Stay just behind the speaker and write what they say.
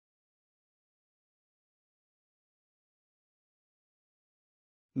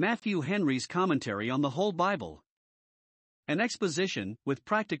Matthew Henry's Commentary on the Whole Bible. An exposition, with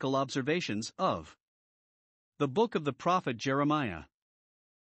practical observations, of the book of the prophet Jeremiah.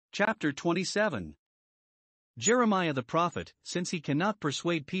 Chapter 27. Jeremiah the prophet, since he cannot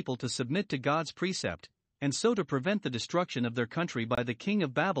persuade people to submit to God's precept, and so to prevent the destruction of their country by the king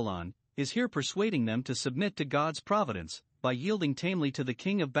of Babylon, is here persuading them to submit to God's providence, by yielding tamely to the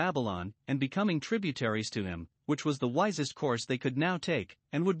king of Babylon, and becoming tributaries to him, which was the wisest course they could now take,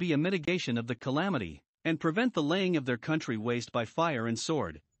 and would be a mitigation of the calamity, and prevent the laying of their country waste by fire and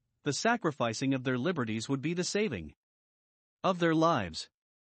sword. The sacrificing of their liberties would be the saving of their lives.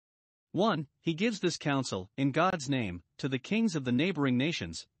 1. He gives this counsel, in God's name, to the kings of the neighboring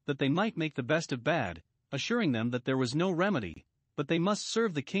nations, that they might make the best of bad, assuring them that there was no remedy, but they must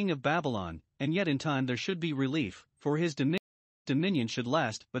serve the king of Babylon, and yet in time there should be relief, for his dominion should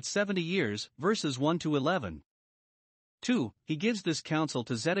last but 70 years, verses 1 to 11. 2. He gives this counsel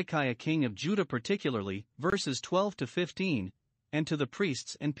to Zedekiah king of Judah particularly, verses 12 to 15, and to the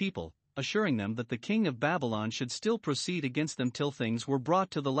priests and people, assuring them that the king of Babylon should still proceed against them till things were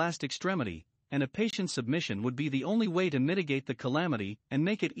brought to the last extremity, and a patient submission would be the only way to mitigate the calamity and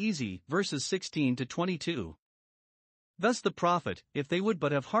make it easy, verses 16 to 22. Thus the prophet, if they would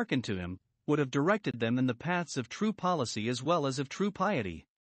but have hearkened to him, would have directed them in the paths of true policy as well as of true piety.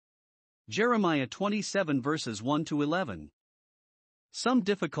 Jeremiah 27 verses 1 to 11. Some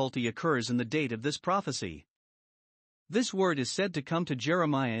difficulty occurs in the date of this prophecy. This word is said to come to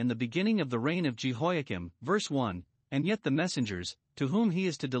Jeremiah in the beginning of the reign of Jehoiakim, verse 1, and yet the messengers, to whom he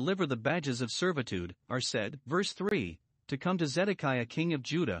is to deliver the badges of servitude, are said, verse 3, to come to Zedekiah king of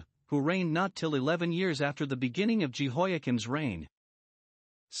Judah, who reigned not till 11 years after the beginning of Jehoiakim's reign.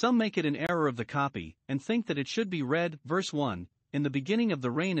 Some make it an error of the copy, and think that it should be read, verse 1, in the beginning of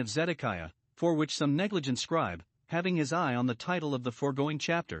the reign of Zedekiah, for which some negligent scribe, having his eye on the title of the foregoing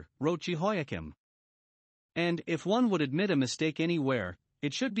chapter, wrote Jehoiakim. And, if one would admit a mistake anywhere,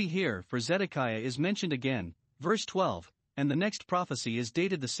 it should be here, for Zedekiah is mentioned again, verse 12, and the next prophecy is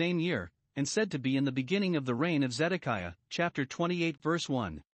dated the same year, and said to be in the beginning of the reign of Zedekiah, chapter 28 verse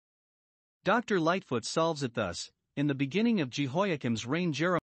 1. Dr. Lightfoot solves it thus: in the beginning of Jehoiakim's reign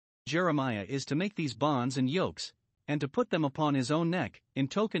Jeremiah is to make these bonds and yokes, and to put them upon his own neck, in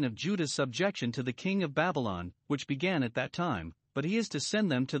token of Judah's subjection to the king of Babylon, which began at that time, but he is to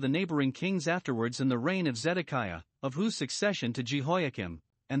send them to the neighboring kings afterwards in the reign of Zedekiah, of whose succession to Jehoiakim,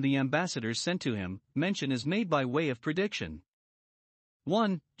 and the ambassadors sent to him, mention is made by way of prediction.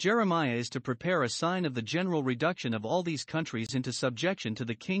 1. Jeremiah is to prepare a sign of the general reduction of all these countries into subjection to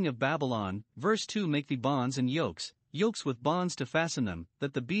the king of Babylon. Verse 2. Make the bonds and yokes with bonds to fasten them,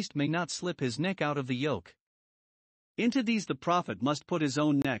 that the beast may not slip his neck out of the yoke. Into these the prophet must put his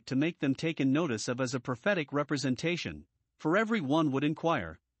own neck to make them taken notice of as a prophetic representation, for every one would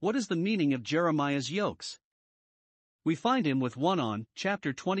inquire, what is the meaning of Jeremiah's yokes? We find him with one on,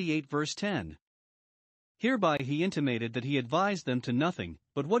 chapter 28 verse 10. Hereby he intimated that he advised them to nothing,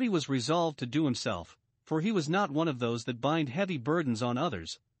 but what he was resolved to do himself, for he was not one of those that bind heavy burdens on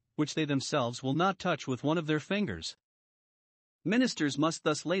others, which they themselves will not touch with one of their fingers. Ministers must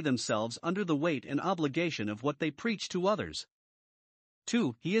thus lay themselves under the weight and obligation of what they preach to others.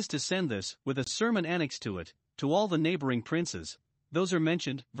 2. He is to send this, with a sermon annexed to it, to all the neighboring princes, those are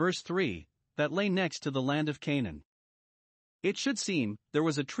mentioned, verse 3, that lay next to the land of Canaan. It should seem, there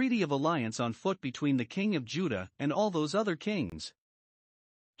was a treaty of alliance on foot between the king of Judah and all those other kings.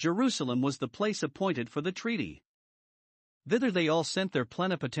 Jerusalem was the place appointed for the treaty. Thither they all sent their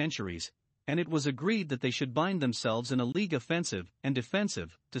plenipotentiaries, and it was agreed that they should bind themselves in a league offensive and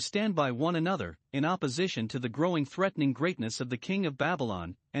defensive, to stand by one another, in opposition to the growing threatening greatness of the king of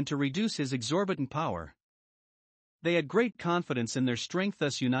Babylon, and to reduce his exorbitant power. They had great confidence in their strength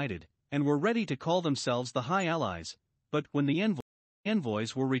thus united, and were ready to call themselves the High Allies, but when the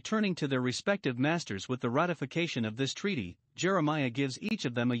envoys were returning to their respective masters with the ratification of this treaty, Jeremiah gives each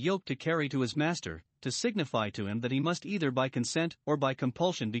of them a yoke to carry to his master, to signify to him that he must either by consent or by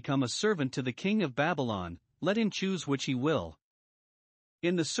compulsion become a servant to the king of Babylon, let him choose which he will.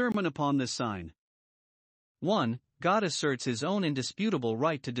 In the sermon upon this sign, 1. God asserts his own indisputable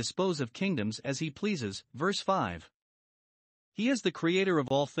right to dispose of kingdoms as he pleases, verse 5. He is the creator of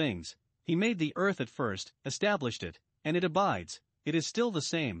all things, he made the earth at first, established it, and it abides, it is still the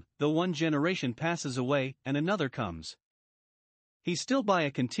same, though one generation passes away and another comes. He still by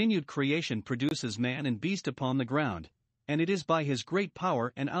a continued creation produces man and beast upon the ground, and it is by his great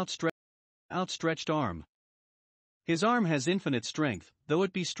power and outstretched arm. His arm has infinite strength, though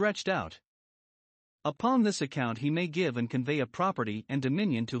it be stretched out. Upon this account he may give and convey a property and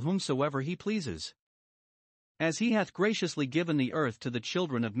dominion to whomsoever he pleases. As he hath graciously given the earth to the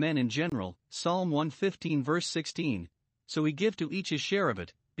children of men in general, Psalm 115 verse 16, so he give to each his share of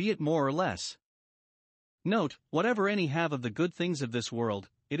it, be it more or less. Note, whatever any have of the good things of this world,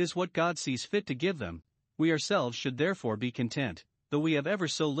 it is what God sees fit to give them. We ourselves should therefore be content, though we have ever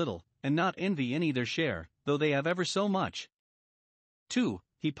so little, and not envy any their share, though they have ever so much. 2.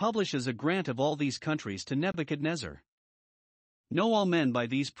 He publishes a grant of all these countries to Nebuchadnezzar. Know all men by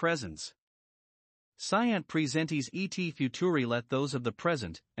these presents. Sciant presentes et futuri, let those of the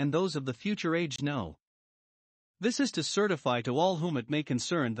present, and those of the future age know. This is to certify to all whom it may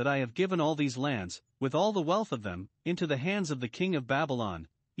concern that I have given all these lands, with all the wealth of them, into the hands of the king of Babylon,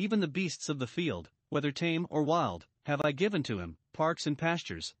 even the beasts of the field, whether tame or wild, have I given to him, parks and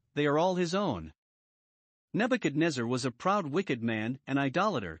pastures, they are all his own. Nebuchadnezzar was a proud wicked man, an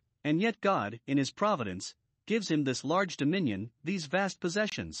idolater, and yet God, in his providence, gives him this large dominion, these vast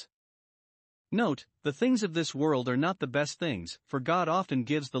possessions. Note, the things of this world are not the best things, for God often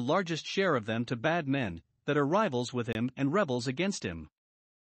gives the largest share of them to bad men, that are rivals with him and rebels against him.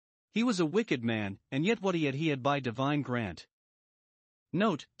 He was a wicked man, and yet what he had by divine grant.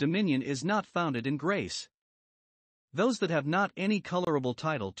 Note, dominion is not founded in grace. Those that have not any colorable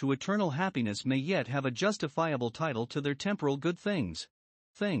title to eternal happiness may yet have a justifiable title to their temporal good things.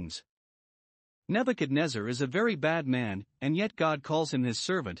 Nebuchadnezzar is a very bad man, and yet God calls him his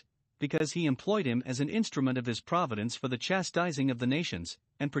servant, because he employed him as an instrument of his providence for the chastising of the nations,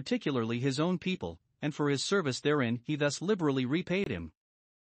 and particularly his own people, and for his service therein he thus liberally repaid him.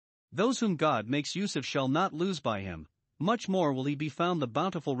 Those whom God makes use of shall not lose by him, much more will he be found the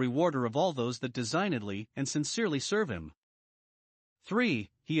bountiful rewarder of all those that designedly and sincerely serve him. 3.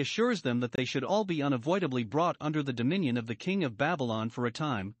 He assures them that they should all be unavoidably brought under the dominion of the king of Babylon for a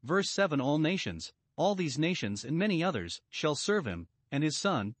time. Verse 7. All nations, all these nations and many others, shall serve him, and his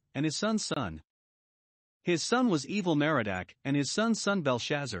son, and his son's son. His son was Evil Merodach, and his son's son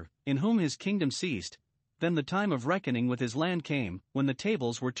Belshazzar, in whom his kingdom ceased. Then the time of reckoning with his land came, when the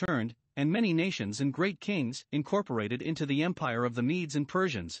tables were turned, and many nations and great kings, incorporated into the empire of the Medes and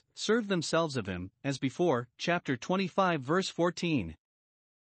Persians, served themselves of him, as before. Chapter 25 verse 14.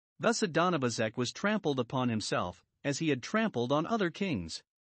 Thus Adonibezek was trampled upon himself, as he had trampled on other kings.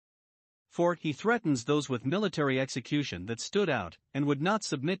 For he threatens those with military execution that stood out, and would not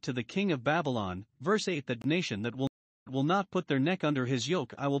submit to the king of Babylon. Verse 8. That nation that will not put their neck under his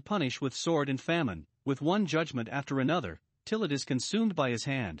yoke I will punish with sword and famine, with one judgment after another, till it is consumed by his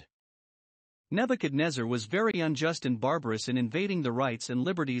hand. Nebuchadnezzar was very unjust and barbarous in invading the rights and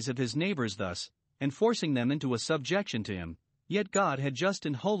liberties of his neighbors thus, and forcing them into a subjection to him, yet God had just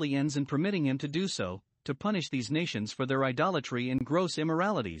and holy ends in permitting him to do so, to punish these nations for their idolatry and gross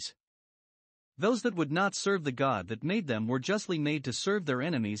immoralities. Those that would not serve the God that made them were justly made to serve their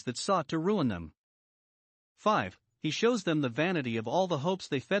enemies that sought to ruin them. 5. He shows them the vanity of all the hopes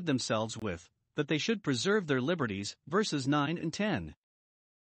they fed themselves with, that they should preserve their liberties. Verses 9 and 10.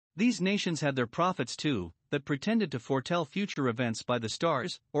 These nations had their prophets too, that pretended to foretell future events by the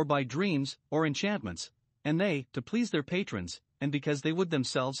stars, or by dreams, or enchantments, and they, to please their patrons, and because they would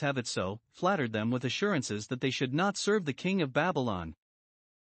themselves have it so, flattered them with assurances that they should not serve the king of Babylon.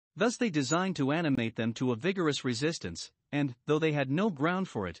 Thus they designed to animate them to a vigorous resistance, and, though they had no ground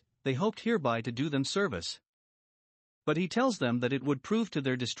for it, they hoped hereby to do them service. But he tells them that it would prove to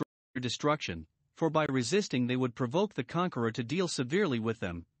their destruction, for by resisting they would provoke the conqueror to deal severely with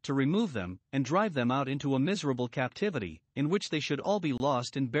them, to remove them, and drive them out into a miserable captivity, in which they should all be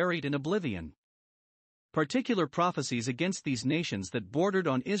lost and buried in oblivion. Particular prophecies against these nations that bordered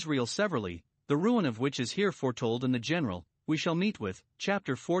on Israel severally, the ruin of which is here foretold in the general, we shall meet with,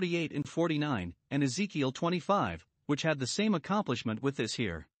 chapter 48 and 49, and Ezekiel 25, which had the same accomplishment with this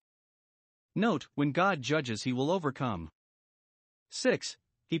here. Note, when God judges he will overcome. 6.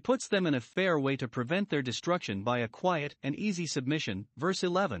 He puts them in a fair way to prevent their destruction by a quiet and easy submission. Verse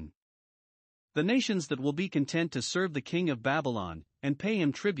 11. The nations that will be content to serve the king of Babylon, and pay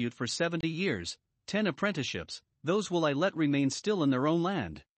him tribute for 70 years, 10 apprenticeships, those will I let remain still in their own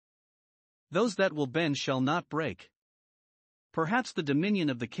land. Those that will bend shall not break. Perhaps the dominion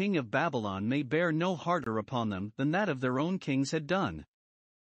of the king of Babylon may bear no harder upon them than that of their own kings had done.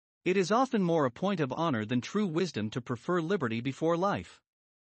 It is often more a point of honor than true wisdom to prefer liberty before life.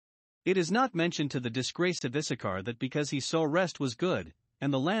 It is not mentioned to the disgrace of Issachar that because he saw rest was good,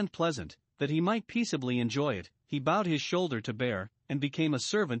 and the land pleasant, that he might peaceably enjoy it, he bowed his shoulder to bear, and became a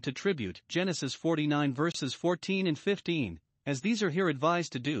servant to tribute. Genesis 49 verses 14 and 15, as these are here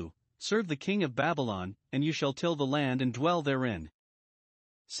advised to do, serve the king of Babylon, and you shall till the land and dwell therein.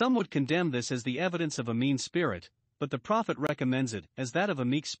 Some would condemn this as the evidence of a mean spirit, but the prophet recommends it as that of a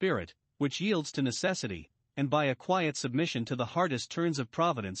meek spirit, which yields to necessity, and by a quiet submission to the hardest turns of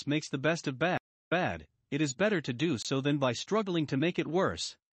providence makes the best of bad, it is better to do so than by struggling to make it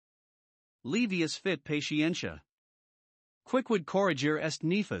worse. Levius fit patientia. Quicquid corrigere est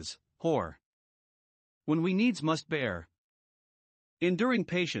nefas, hor. When we needs must bear. Enduring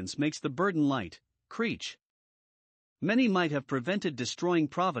patience makes the burden light, Creech. Many might have prevented destroying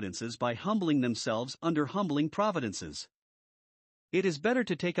providences by humbling themselves under humbling providences. It is better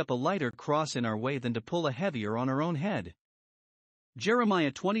to take up a lighter cross in our way than to pull a heavier on our own head.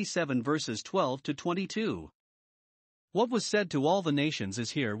 Jeremiah 27 verses 12 to 22. What was said to all the nations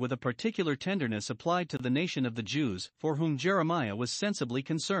is here with a particular tenderness applied to the nation of the Jews, for whom Jeremiah was sensibly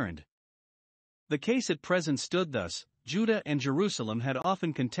concerned. The case at present stood thus: Judah and Jerusalem had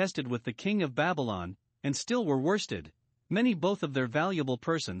often contested with the king of Babylon, and still were worsted. Many both of their valuable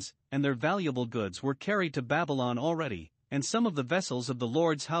persons, and their valuable goods were carried to Babylon already, and some of the vessels of the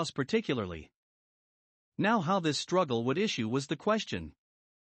Lord's house particularly. Now how this struggle would issue was the question.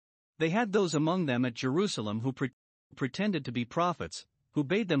 They had those among them at Jerusalem who pretended to be prophets, who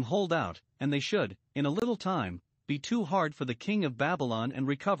bade them hold out, and they should, in a little time, be too hard for the king of Babylon and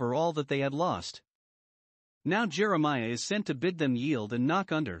recover all that they had lost. Now Jeremiah is sent to bid them yield and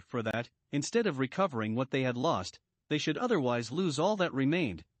knock under, for that, instead of recovering what they had lost, they should otherwise lose all that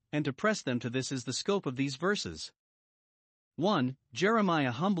remained, and to press them to this is the scope of these verses. 1.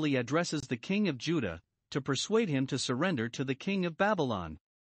 Jeremiah humbly addresses the king of Judah, to persuade him to surrender to the king of Babylon.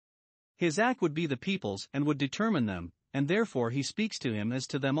 His act would be the people's and would determine them, and therefore he speaks to him as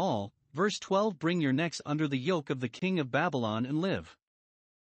to them all. Verse 12: Bring your necks under the yoke of the king of Babylon and live.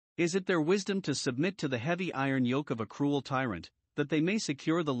 Is it their wisdom to submit to the heavy iron yoke of a cruel tyrant, that they may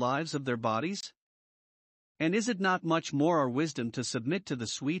secure the lives of their bodies? And is it not much more our wisdom to submit to the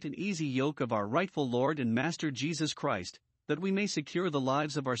sweet and easy yoke of our rightful Lord and Master Jesus Christ, that we may secure the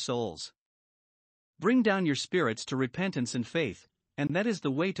lives of our souls? Bring down your spirits to repentance and faith, and that is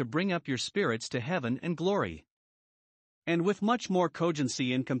the way to bring up your spirits to heaven and glory. And with much more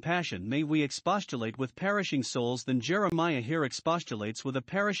cogency and compassion may we expostulate with perishing souls than Jeremiah here expostulates with a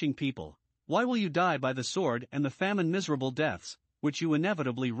perishing people. Why will you die by the sword and the famine, miserable deaths, which you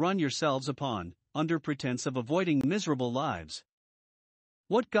inevitably run yourselves upon, under pretense of avoiding miserable lives?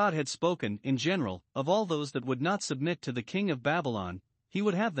 What God had spoken, in general, of all those that would not submit to the king of Babylon, he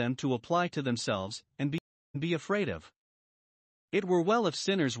would have them to apply to themselves, and be afraid of. It were well if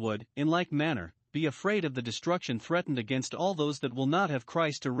sinners would, in like manner, be afraid of the destruction threatened against all those that will not have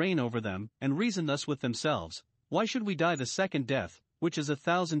Christ to reign over them, and reason thus with themselves: why should we die the second death, which is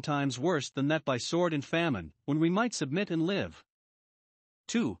 1,000 times worse than that by sword and famine, when we might submit and live?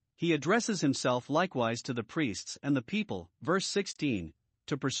 2. He addresses himself likewise to the priests and the people, verse 16,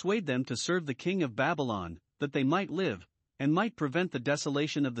 to persuade them to serve the king of Babylon, that they might live, and might prevent the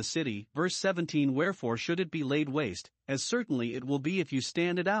desolation of the city. Verse 17: Wherefore should it be laid waste, as certainly it will be if you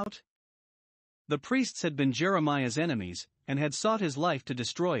stand it out? The priests had been Jeremiah's enemies, and had sought his life to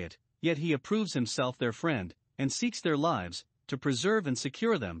destroy it, yet he approves himself their friend, and seeks their lives, to preserve and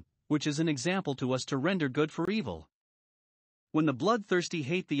secure them, which is an example to us to render good for evil. When the bloodthirsty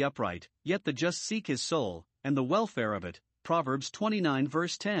hate the upright, yet the just seek his soul, and the welfare of it. Proverbs 29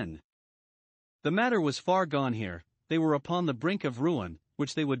 verse 10. The matter was far gone here. They were upon the brink of ruin,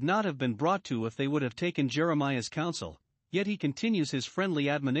 which they would not have been brought to if they would have taken Jeremiah's counsel, yet he continues his friendly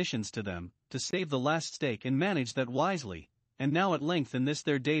admonitions to them, to save the last stake and manage that wisely, and now at length in this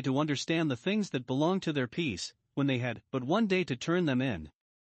their day to understand the things that belong to their peace, when they had but one day to turn them in.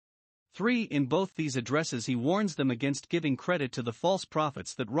 3. In both these addresses he warns them against giving credit to the false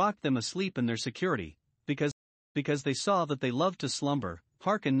prophets that rocked them asleep in their security, because they saw that they loved to slumber.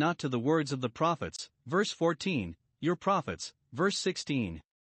 Hearken not to the words of the prophets. Verse 14, your prophets. Verse 16.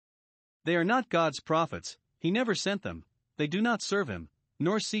 They are not God's prophets, he never sent them. They do not serve him,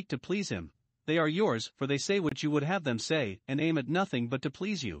 nor seek to please him. They are yours, for they say what you would have them say, and aim at nothing but to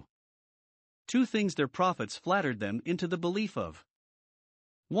please you. 2 things their prophets flattered them into the belief of.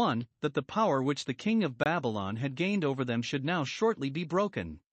 1. That the power which the king of Babylon had gained over them should now shortly be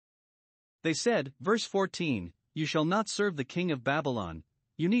broken. They said, verse 14, you shall not serve the king of Babylon.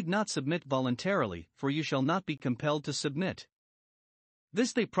 You need not submit voluntarily, for you shall not be compelled to submit.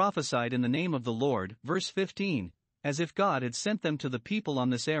 This they prophesied in the name of the Lord, verse 15, as if God had sent them to the people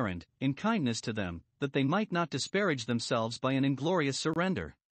on this errand, in kindness to them, that they might not disparage themselves by an inglorious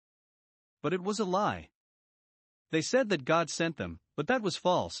surrender. But it was a lie. They said that God sent them, but that was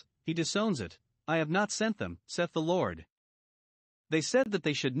false. He disowns it. I have not sent them, saith the Lord. They said that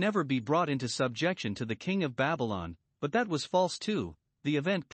they should never be brought into subjection to the king of Babylon, but that was false too. The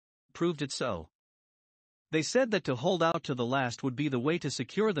event proved it so. They said that to hold out to the last would be the way to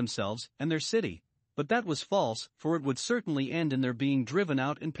secure themselves and their city. but that was false, for it would certainly end in their being driven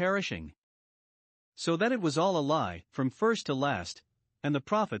out and perishing. So that it was all a lie, from first to last, and the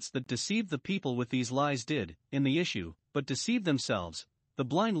prophets that deceived the people with these lies did, in the issue, but deceive themselves. The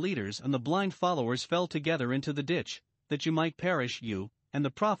blind leaders and the blind followers fell together into the ditch, that you might perish, you, and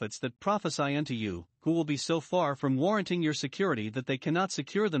the prophets that prophesy unto you, who will be so far from warranting your security that they cannot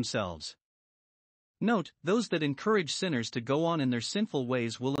secure themselves. Note, those that encourage sinners to go on in their sinful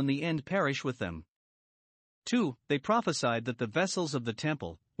ways will in the end perish with them. 2. They prophesied that the vessels of the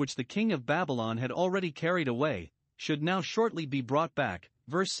temple, which the king of Babylon had already carried away, should now shortly be brought back.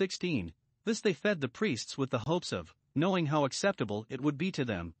 Verse 16. This they fed the priests with the hopes of, knowing how acceptable it would be to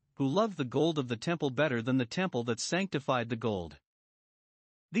them, who loved the gold of the temple better than the temple that sanctified the gold.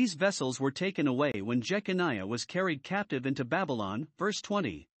 These vessels were taken away when Jeconiah was carried captive into Babylon. Verse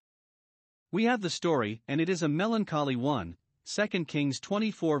 20. We have the story, and it is a melancholy one. 2 Kings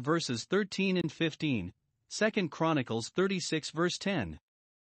 24 verses 13 and 15, 2 Chronicles 36 verse 10.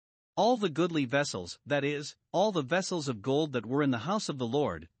 All the goodly vessels, that is, all the vessels of gold that were in the house of the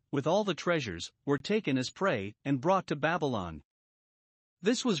Lord, with all the treasures, were taken as prey, and brought to Babylon.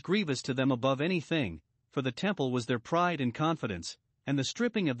 This was grievous to them above anything, for the temple was their pride and confidence, and the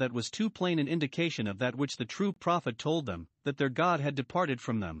stripping of that was too plain an indication of that which the true prophet told them, that their God had departed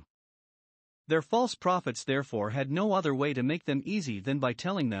from them. Their false prophets therefore had no other way to make them easy than by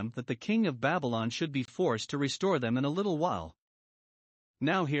telling them that the king of Babylon should be forced to restore them in a little while.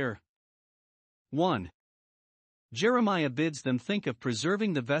 Now hear. 1. Jeremiah bids them think of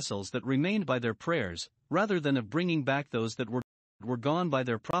preserving the vessels that remained by their prayers, rather than of bringing back those that were gone by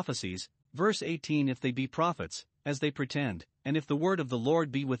their prophecies. Verse 18. If they be prophets, as they pretend, and if the word of the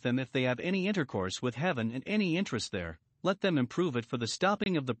Lord be with them, if they have any intercourse with heaven and any interest there, let them improve it for the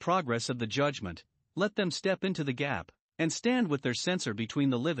stopping of the progress of the judgment. Let them step into the gap, and stand with their censer between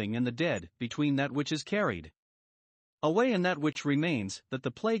the living and the dead, between that which is carried away and that which remains, that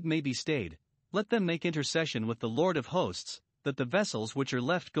the plague may be stayed. Let them make intercession with the Lord of hosts, that the vessels which are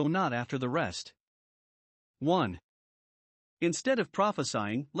left go not after the rest. 1. Instead of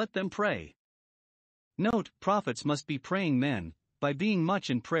prophesying, let them pray. Note, prophets must be praying men. By being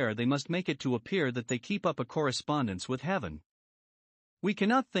much in prayer they must make it to appear that they keep up a correspondence with heaven. We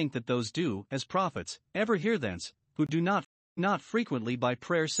cannot think that those do, as prophets, ever hear thence, who do not frequently by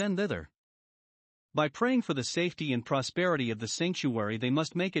prayer send thither. By praying for the safety and prosperity of the sanctuary they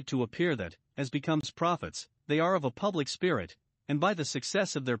must make it to appear that, as becomes prophets, they are of a public spirit, and by the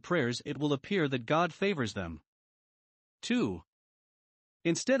success of their prayers it will appear that God favors them. 2.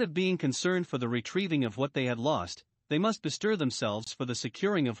 Instead of being concerned for the retrieving of what they had lost, they must bestir themselves for the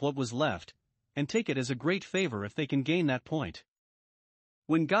securing of what was left, and take it as a great favor if they can gain that point.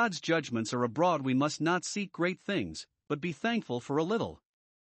 When God's judgments are abroad we must not seek great things, but be thankful for a little.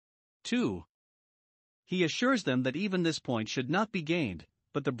 2. He assures them that even this point should not be gained,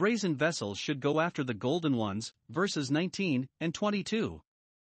 but the brazen vessels should go after the golden ones. Verses 19 and 22.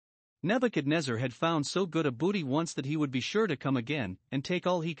 Nebuchadnezzar had found so good a booty once that he would be sure to come again, and take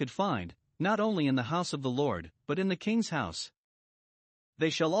all he could find, not only in the house of the Lord, but in the king's house. They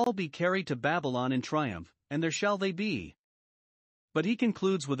shall all be carried to Babylon in triumph, and there shall they be. But he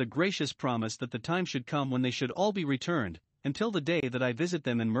concludes with a gracious promise that the time should come when they should all be returned, until the day that I visit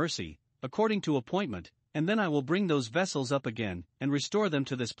them in mercy, according to appointment, and then I will bring those vessels up again, and restore them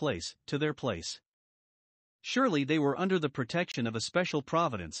to this place, to their place. Surely they were under the protection of a special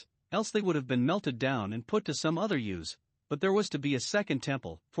providence, else they would have been melted down and put to some other use, but there was to be a second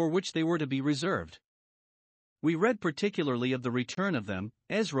temple, for which they were to be reserved. We read particularly of the return of them,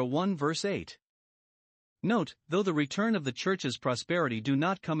 Ezra 1 verse 8. Note, though the return of the church's prosperity do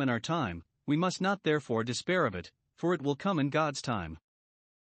not come in our time, we must not therefore despair of it, for it will come in God's time.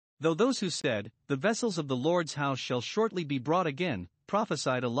 Though those who said, the vessels of the Lord's house shall shortly be brought again,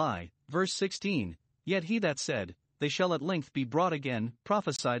 prophesied a lie, verse 16, yet he that said, they shall at length be brought again,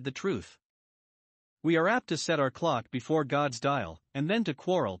 prophesied the truth. We are apt to set our clock before God's dial, and then to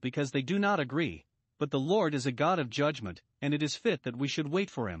quarrel because they do not agree, but the Lord is a God of judgment, and it is fit that we should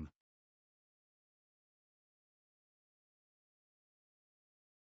wait for him.